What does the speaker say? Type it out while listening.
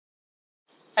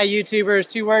Hey YouTubers,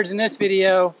 2 words in this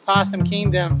video, Possum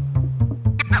Kingdom.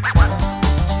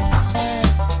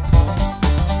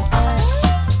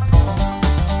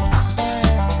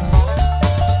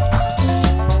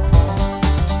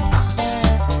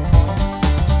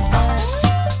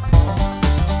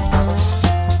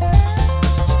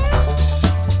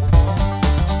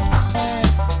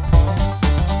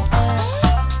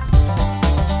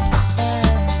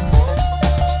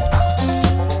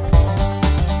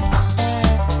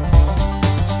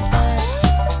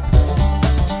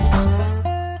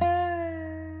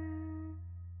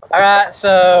 Alright,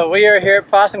 so we are here at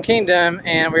Possum Kingdom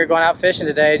and we're going out fishing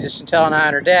today, just Chantell and I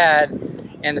and her dad.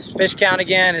 And this fish count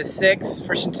again is 6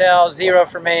 for Chantell, 0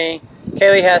 for me.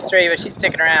 Kalee has 3, but she's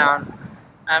sticking around.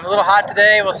 I'm a little hot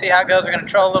today, we'll see how it goes. We're going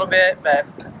to troll a little bit, but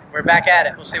we're back at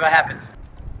it. We'll see what happens.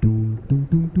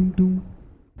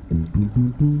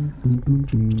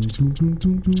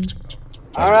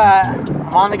 Alright,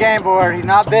 I'm on the game board. He's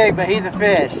not big, but he's a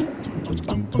fish.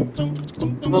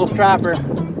 Little striper.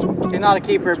 He's not a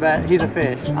keeper, but he's a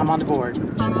fish. I'm on the board.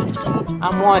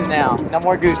 I'm 1 now. No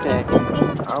more goose egg.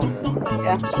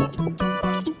 Yeah.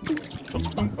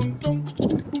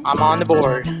 I'm on the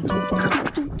board.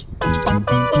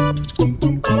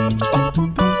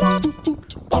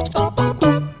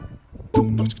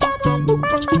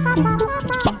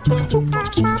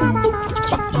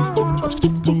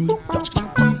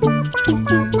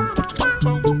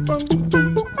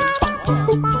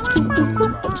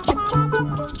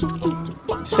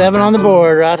 Seven on the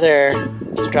board right there,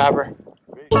 striper.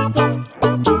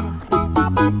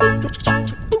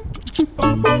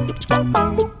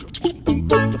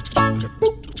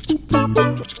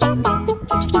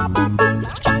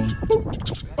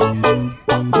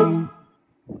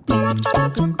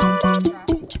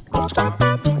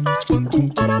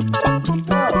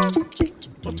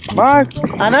 Mark,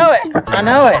 I know it. I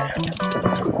know it.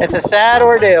 It's a sad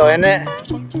ordeal, isn't it?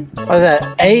 What was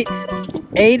that? 8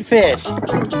 fish.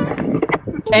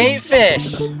 8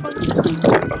 fish.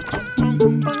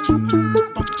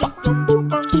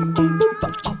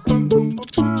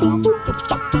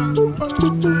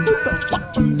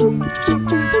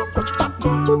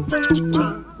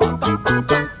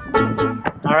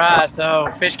 Alright, so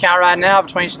fish count right now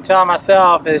between Chantell and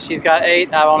myself is she's got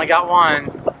 8, I've only got 1. I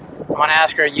want to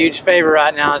ask her a huge favor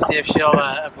right now and see if she'll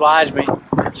oblige me.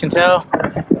 Chantell,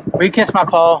 will you kiss my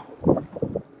pole?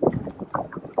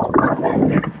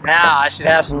 Now I should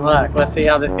have some luck. Let's see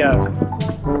how this goes.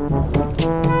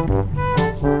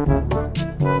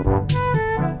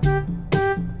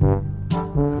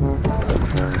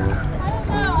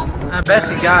 I bet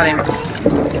she got him.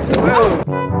 Whoa.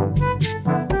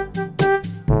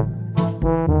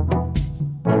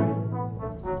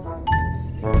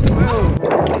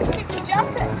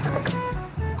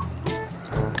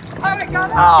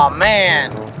 Oh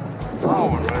man.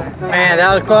 Man,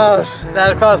 that was close. That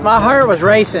was close. My heart was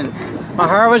racing. My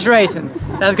heart was racing.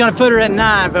 That was gonna put her at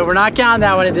 9, but we're not counting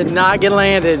that one. It did not get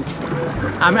landed.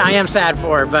 I am sad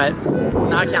for her, but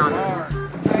not counting.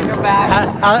 Go back.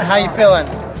 How you feeling?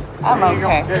 I'm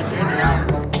okay.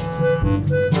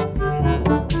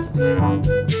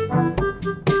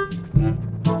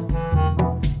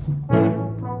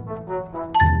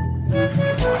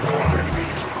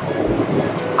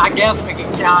 I guess we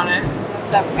can count it.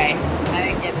 It's okay. I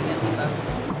didn't get it in the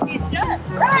boat. He's done.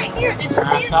 Right here. Did you see it?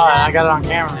 I saw it. I got it on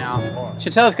camera now.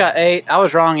 Chantell's got 8. I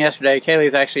was wrong yesterday.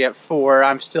 Kaylee's actually at 4.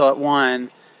 I'm still at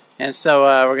 1. And so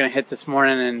we're going to hit this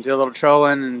morning and do a little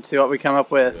trolling and see what we come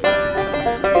up with. Oh,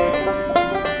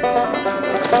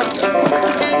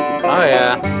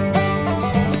 yeah.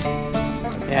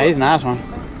 Yeah, he's a nice one.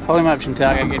 Hold him up,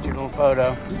 Chantell. I got to get your little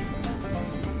photo.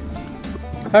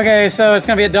 Okay, so it's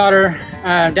going to be a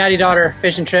daddy-daughter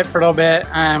fishing trip for a little bit.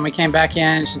 We came back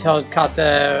in. Chantell caught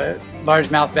the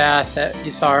largemouth bass that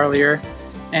you saw earlier.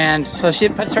 And so she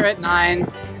puts her at 9.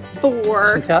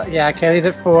 4. Yeah, Kaylee's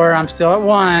at 4. I'm still at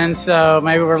 1. So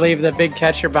maybe we'll leave the big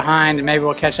catcher behind and maybe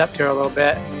we'll catch up to her a little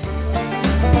bit.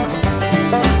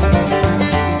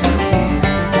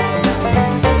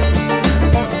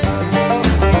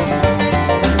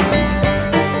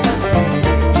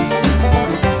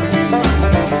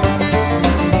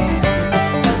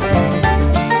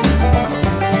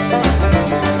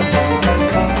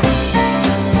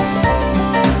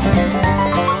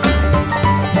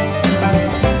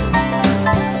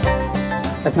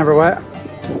 That's number what?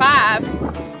 5.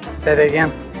 Say that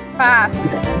again. 5.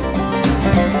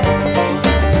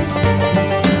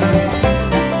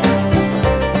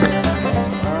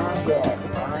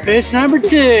 Fish number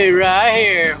 2 right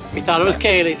here. We thought it was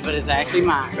Kaylee's, but it's actually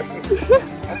mine.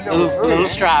 little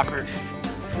striper.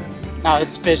 No,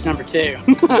 this is fish number 2.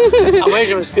 I wish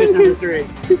it was fish number 3.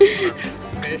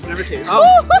 Fish number 2.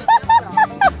 Oh!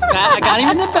 I got him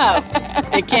in the boat.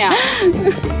 It counts.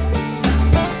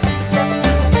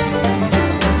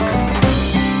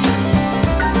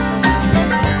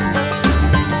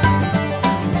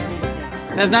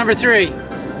 That's number 3.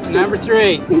 Number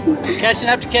 3. Catching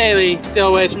up to Kalee, still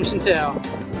away from Chantell.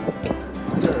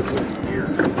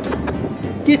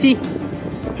 Kissy.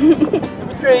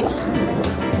 Number 3.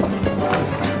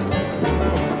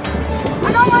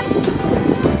 I got one.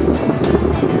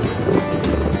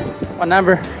 What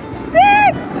number? 6.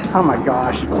 Oh my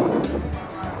gosh.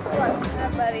 What's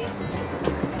that, buddy?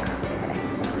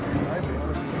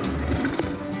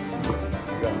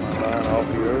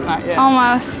 Not yet.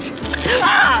 Almost.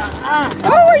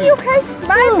 Oh, are you okay?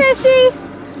 Bye,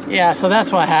 fishy. Yeah, so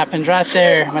that's what happened right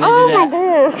there when I Oh did my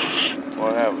that. gosh.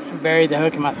 What happened? Buried the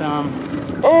hook in my thumb.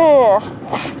 Oh.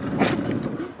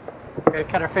 We're gonna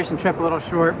cut our fishing trip a little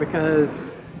short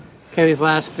because Kaylee's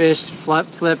last fish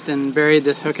flipped and buried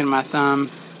this hook in my thumb.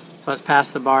 So it's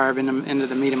past the barb into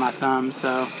the meat of my thumb.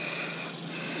 So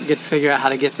get to figure out how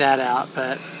to get that out.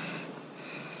 But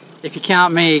if you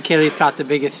count me, Kaylee's caught the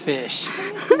biggest fish.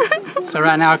 So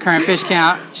right now, current fish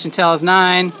count, Chantell is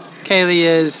 9, Kalee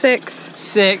is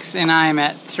 6, and I am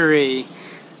at 3.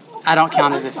 I don't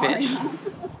count as a fish.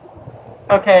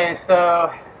 Okay,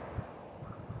 so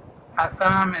my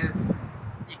thumb is,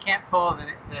 you can't pull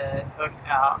the hook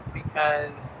out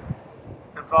because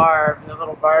the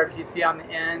little barbs you see on the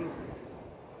end,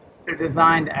 they're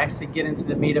designed to actually get into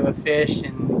the meat of a fish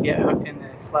and get hooked in the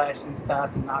flesh and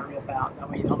stuff and not rip out. That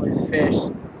way you don't lose fish.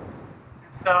 And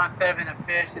so instead of in a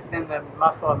fish, it's in the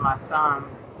muscle of my thumb.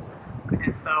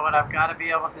 And so what I've got to be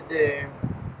able to do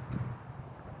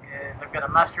is I've got to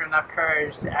muster enough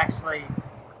courage to actually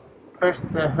push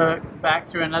the hook back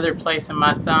through another place in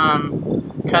my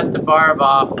thumb, cut the barb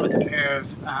off with a pair of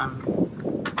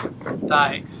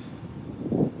dikes,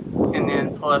 and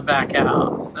then pull it back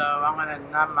out. So I'm going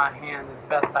to numb my hand as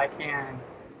best I can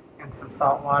in some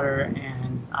salt water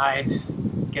and ice,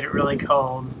 get it really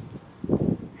cold,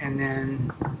 and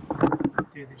then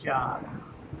do the job.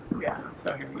 Yeah,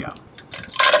 so here we go.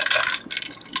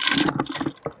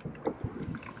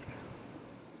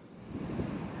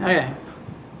 Okay.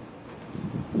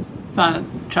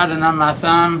 Try to numb my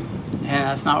thumb, and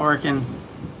that's not working.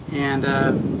 And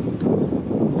I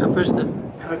pushed the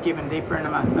hook even deeper into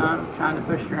my thumb, trying to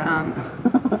push it around.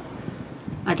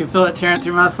 I can feel it tearing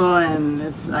through muscle,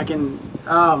 and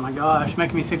oh my gosh,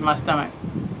 making me sick to my stomach.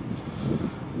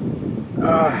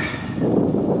 I'm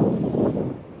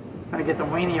gonna get the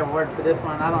weenie award for this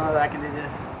one. I don't know that I can do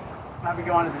this. Might be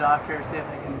going to the doctor, see if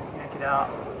they can yank it out.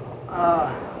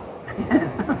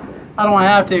 I don't want to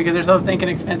have to because they're so stinking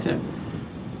expensive.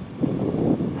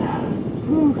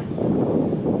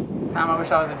 This time I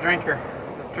wish I was a drinker.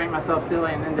 Just drink myself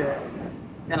silly and then do it.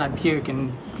 Then I'd puke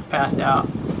and passed out.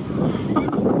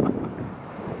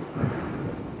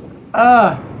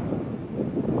 I'll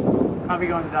be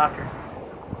going to the doctor.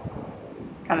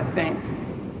 Kind of stinks.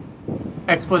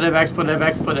 Expletive, expletive,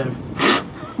 expletive.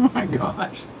 Oh my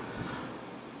gosh.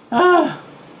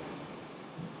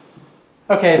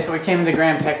 Okay, so we came to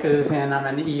Graham, Texas, and I'm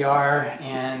in the ER,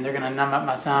 and they're going to numb up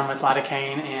my thumb with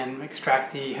lidocaine and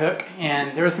extract the hook.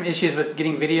 And there were some issues with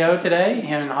getting video today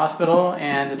in the hospital,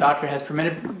 and the doctor has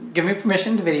given me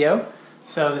permission to video.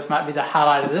 So this might be the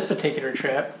highlight of this particular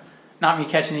trip. Not me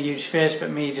catching a huge fish, but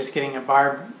me just getting a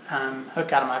barb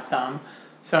hook out of my thumb.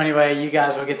 So anyway, you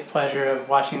guys will get the pleasure of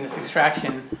watching this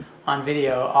extraction on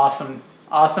video. Awesome.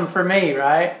 Awesome for me,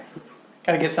 right?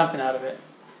 Got to get something out of it.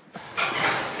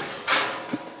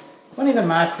 What even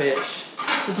my fish?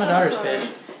 This is my daughter's fish.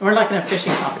 And we're like in a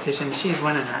fishing competition. She's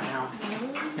winning right now.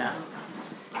 Yeah.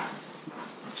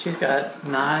 She's got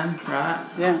 9, right?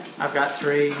 Yeah. I've got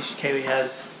 3. Kalee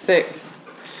has 6.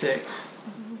 6.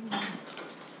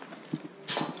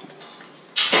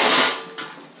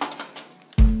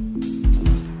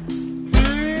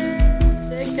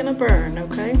 Stick and a burn,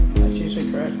 okay? That's usually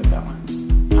correct with that one.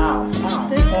 Ow, ow.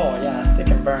 Stick. Oh yeah, stick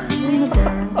and burn. And a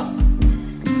burn.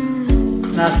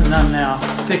 Nice and numb now.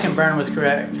 Stick and burn was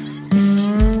correct.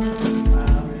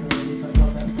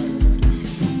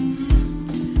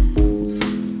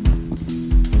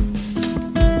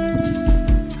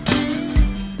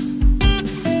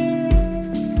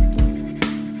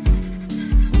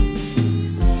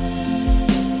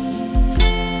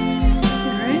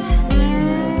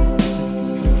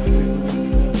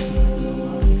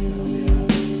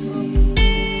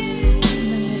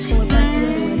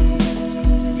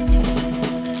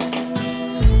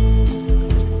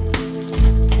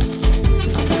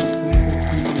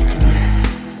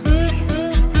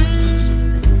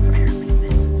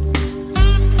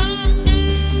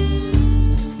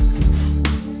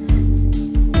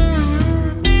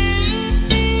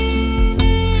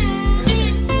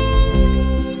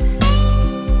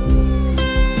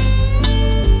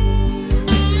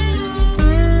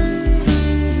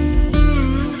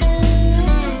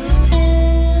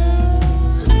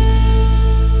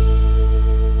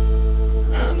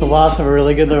 loss of a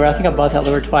really good lure. I think I bought that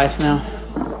lure twice now.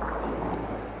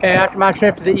 Okay, after my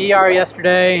trip to the ER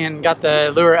yesterday and got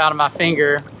the lure out of my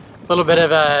finger, a little bit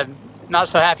of a not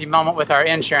so happy moment with our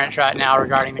insurance right now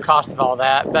regarding the cost of all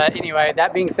that. But anyway,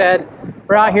 that being said,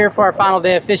 we're out here for our final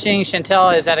day of fishing.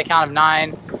 Chantell is at a count of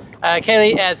 9.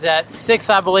 Kalee is at 6,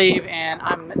 I believe, and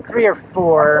I'm 3 or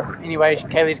 4. Anyway,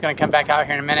 Kaylee's going to come back out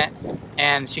here in a minute,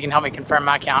 and she can help me confirm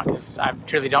my count because I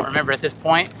truly don't remember at this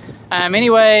point.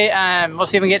 Anyway, we'll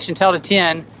see if we can get Chantell to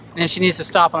 10, and then she needs to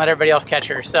stop and let everybody else catch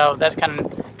her. So that's kind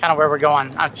of where we're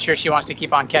going. I'm sure she wants to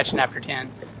keep on catching after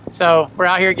 10. So we're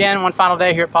out here again, one final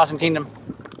day here at Possum Kingdom.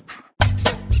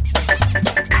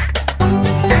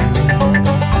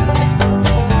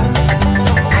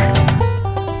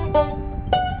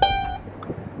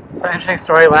 So interesting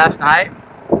story last night.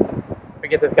 We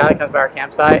get this guy that comes by our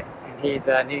campsite and he's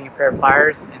needing a pair of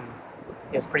pliers, and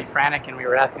he was pretty frantic and we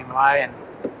were asking him why, and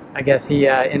I guess he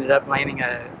ended up landing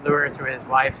a lure through his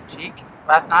wife's cheek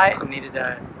last night and needed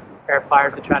a pair of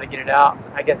pliers to try to get it out.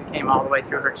 I guess it came all the way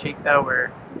through her cheek though,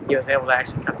 where he was able to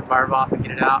actually cut the barb off and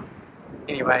get it out.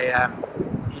 Anyway,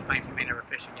 he claims he may never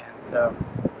fish again, so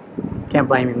can't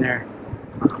blame him there.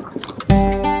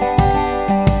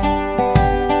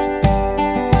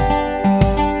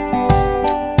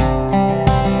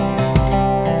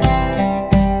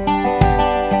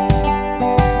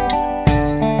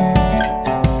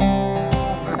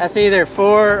 That's either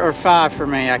 4 or 5 for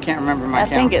me. I can't remember my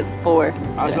count. I think it's 4. It's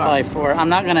probably 4. I'm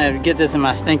not gonna get this in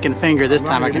my stinking finger this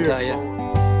time, I can tell you.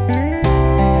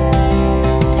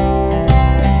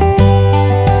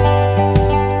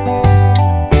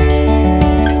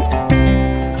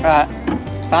 Right,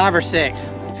 5 or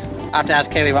 6. I have to ask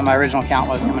Kalee what my original count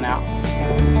was coming out.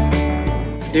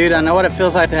 Dude, I know what it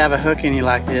feels like to have a hook in you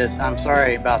like this. I'm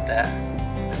sorry about that.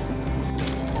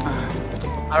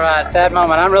 Alright, sad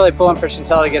moment. I'm really pulling for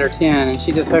Chantell to get her 10, and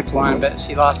she just hooked one, but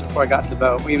she lost it before I got to the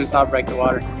boat. We even saw it break the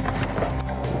water.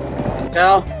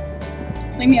 Chantell?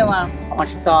 Leave me alone. I want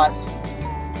your thoughts.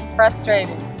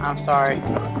 Frustrated. I'm sorry.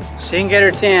 She can get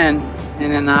her 10,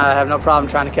 and then I have no problem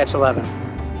trying to catch 11.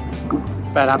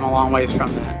 But I'm a long ways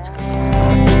from that.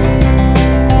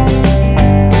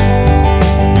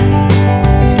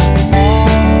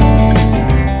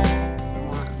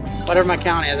 Whatever my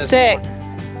count is. 6.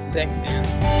 6, yeah.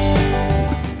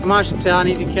 Come on, Chantell, I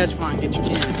need to catch one. Get your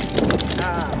 10.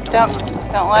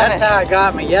 Don't let it. That's how it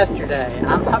got me yesterday.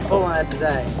 I'm not pulling it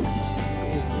today.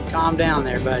 You calm down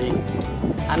there, buddy.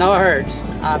 I know it hurts.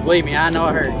 Believe me, I know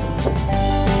it hurts.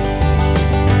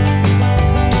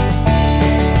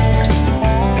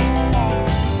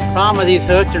 The problem with these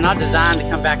hooks, they're not designed to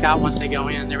come back out once they go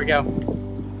in. There we go.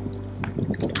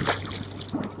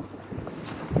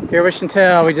 Here with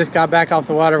Chantell, we just got back off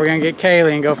the water. We're gonna get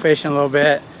Kalee and go fishing a little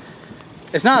bit.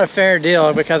 It's not a fair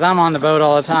deal because I'm on the boat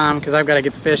all the time because I've got to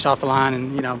get the fish off the line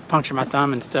and, you know, puncture my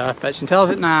thumb and stuff. But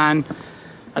Chantell's at 9.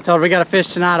 I told her we got to fish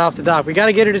tonight off the dock. We got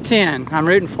to get her to 10. I'm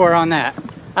rooting for her on that.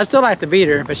 I'd still like to beat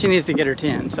her, but she needs to get her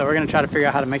 10. So we're gonna try to figure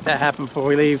out how to make that happen before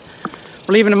we leave.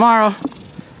 We're leaving tomorrow,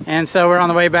 and so we're on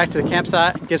the way back to the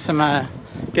campsite. Get some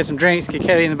drinks, get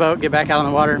Kalee in the boat, get back out on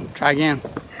the water, try again.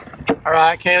 All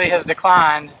right, Kalee has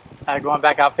declined going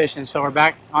back out fishing, so we're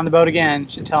back on the boat again.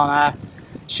 Chantell and I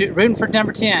rooting for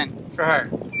number 10 for her.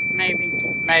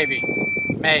 Maybe.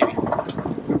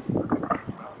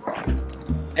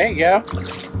 There you go.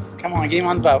 Come on, get him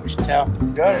on the boat, Chantell.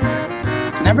 Got it.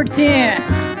 Number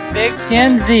 10. Big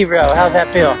 10-0. How's that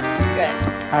feel? Good.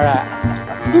 All right.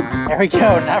 There we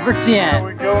go. Number 10. There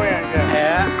we go in.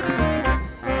 Yeah.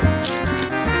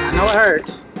 I know it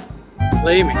hurts.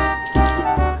 Believe me.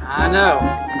 I know.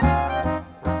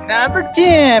 Number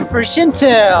 10 for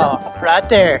Chantell. Right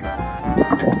there.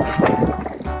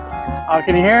 Oh,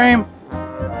 can you hear him?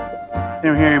 Can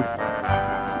you hear him?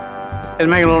 He's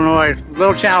making a little noise.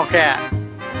 Little channel cat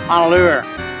on a lure. I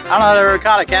don't know if I've ever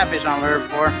caught a catfish on a lure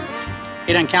before.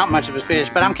 He doesn't count much of his fish,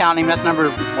 but I'm counting him. That's number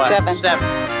what? 7. 7.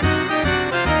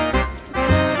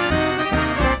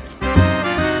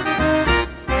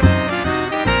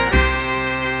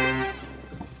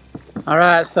 All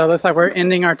right, so it looks like we're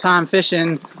ending our time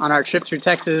fishing on our trip through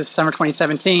Texas, summer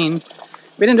 2017.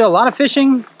 We didn't do a lot of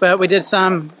fishing, but we did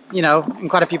some, you know, in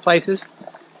quite a few places.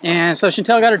 And so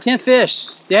Chantell got her 10th fish.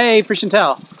 Yay for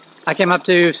Chantell. I came up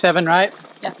to 7, right?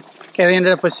 Yeah. Kalee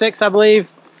ended up with 6, I believe.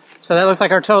 So that looks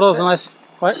like our totals, unless,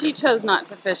 what? She chose not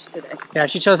to fish today. Yeah,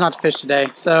 she chose not to fish today.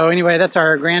 So anyway, that's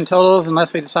our grand totals,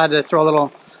 unless we decide to throw a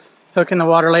little hook in the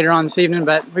water later on this evening.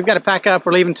 But we've got to pack up.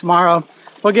 We're leaving tomorrow.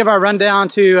 We'll give our rundown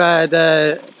to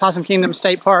the Possum Kingdom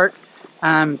State Park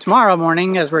tomorrow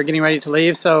morning as we're getting ready to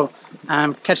leave. So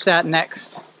catch that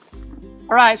next.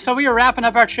 All right, so we are wrapping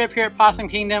up our trip here at Possum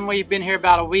Kingdom. We've been here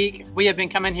about a week. We have been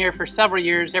coming here for several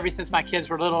years, ever since my kids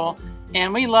were little,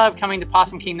 and we love coming to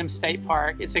Possum Kingdom State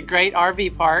Park. It's a great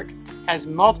RV park, has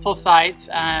multiple sites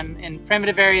in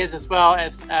primitive areas as well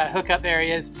as hookup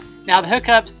areas. Now the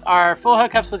hookups are full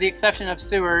hookups with the exception of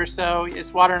sewer, so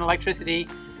it's water and electricity.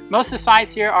 Most of the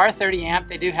sites here are 30 amp.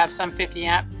 They do have some 50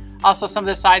 amp. Also, some of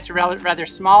the sites are rather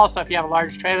small, so if you have a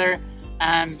large trailer,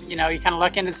 you know, you kind of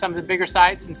look into some of the bigger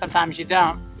sites and sometimes you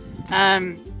don't.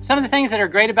 Some of the things that are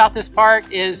great about this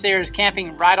park is there's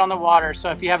camping right on the water. So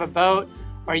if you have a boat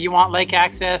or you want lake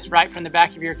access right from the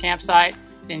back of your campsite,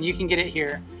 then you can get it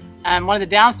here. One of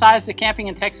the downsides to camping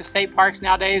in Texas state parks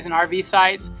nowadays and RV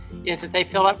sites is that they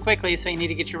fill up quickly, so you need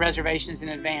to get your reservations in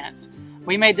advance.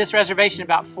 We made this reservation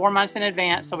about 4 months in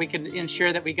advance so we could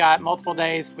ensure that we got multiple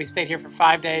days. We stayed here for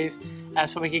 5 days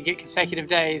so we could get consecutive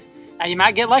days. You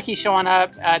might get lucky showing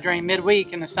up during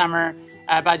midweek in the summer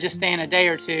by just staying a day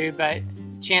or two, but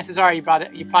chances are you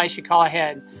probably should call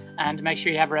ahead to make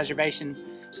sure you have a reservation.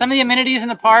 Some of the amenities in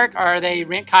the park are they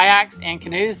rent kayaks and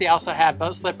canoes. They also have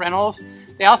boat slip rentals.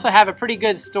 They also have a pretty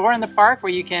good store in the park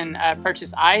where you can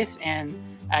purchase ice and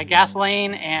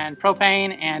gasoline and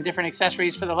propane and different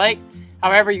accessories for the lake.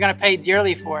 However, you're going to pay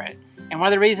dearly for it. And one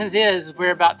of the reasons is we're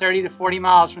about 30 to 40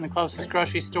 miles from the closest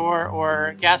grocery store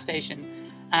or gas station.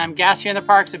 Gas here in the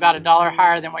park is about $1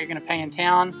 higher than what you're going to pay in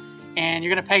town, and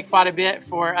you're going to pay quite a bit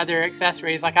for other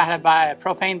accessories. Like I had to buy a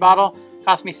propane bottle, it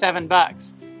cost me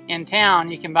 $7. In town,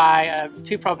 you can buy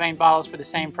 2 propane bottles for the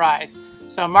same price.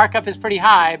 So markup is pretty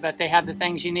high, but they have the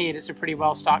things you need. It's a pretty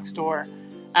well-stocked store.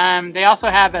 They also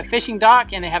have a fishing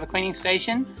dock and they have a cleaning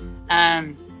station.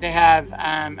 They have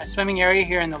a swimming area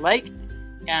here in the lake.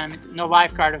 No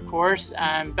lifeguard, of course,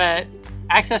 but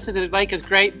access to the lake is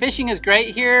great. Fishing is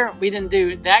great here. We didn't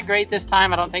do that great this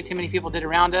time. I don't think too many people did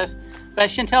around us. But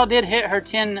Chantell did hit her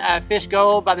 10 fish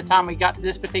goal by the time we got to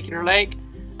this particular lake.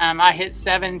 I hit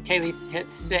 7, Kalee hit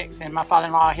 6, and my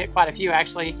father-in-law hit quite a few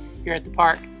actually here at the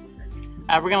park.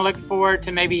 We're going to look forward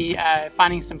to maybe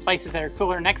finding some places that are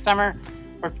cooler next summer.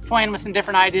 We're toying with some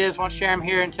different ideas. Won't share them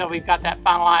here until we've got that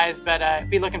finalized, but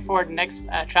be looking forward to next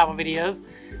travel videos.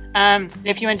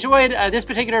 If you enjoyed this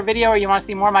particular video or you want to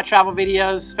see more of my travel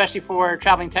videos, especially for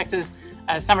traveling Texas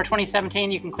summer 2017,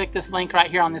 you can click this link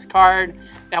right here on this card.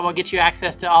 That will get you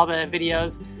access to all the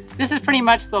videos. This is pretty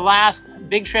much the last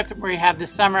big trip that we have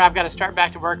this summer. I've got to start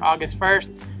back to work August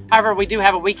 1st. However, we do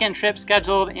have a weekend trip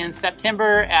scheduled in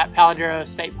September at Amarillo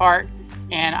State Park,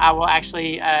 and I will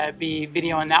actually be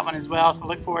videoing that one as well, so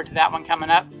look forward to that one coming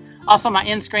up. Also, my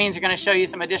end screens are going to show you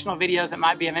some additional videos that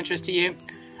might be of interest to you.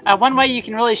 One way you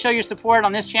can really show your support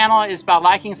on this channel is by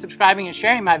liking, subscribing, and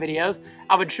sharing my videos.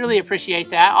 I would truly appreciate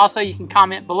that. Also, you can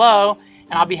comment below,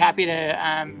 and I'll be happy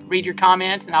to read your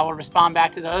comments, and I will respond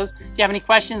back to those. If you have any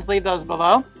questions, leave those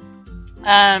below.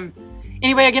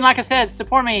 Anyway, again, like I said,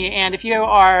 support me, and if you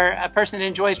are a person that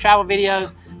enjoys travel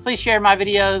videos, please share my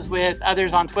videos with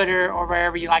others on Twitter or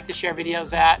wherever you like to share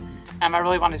videos at. I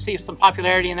really want to see some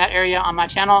popularity in that area on my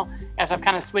channel, as I've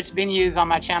kind of switched venues on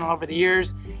my channel over the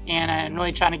years, and I'm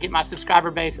really trying to get my subscriber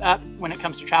base up when it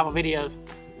comes to travel videos.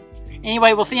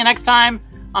 Anyway, we'll see you next time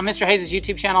on Mr. Hayes'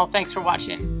 YouTube channel. Thanks for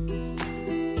watching.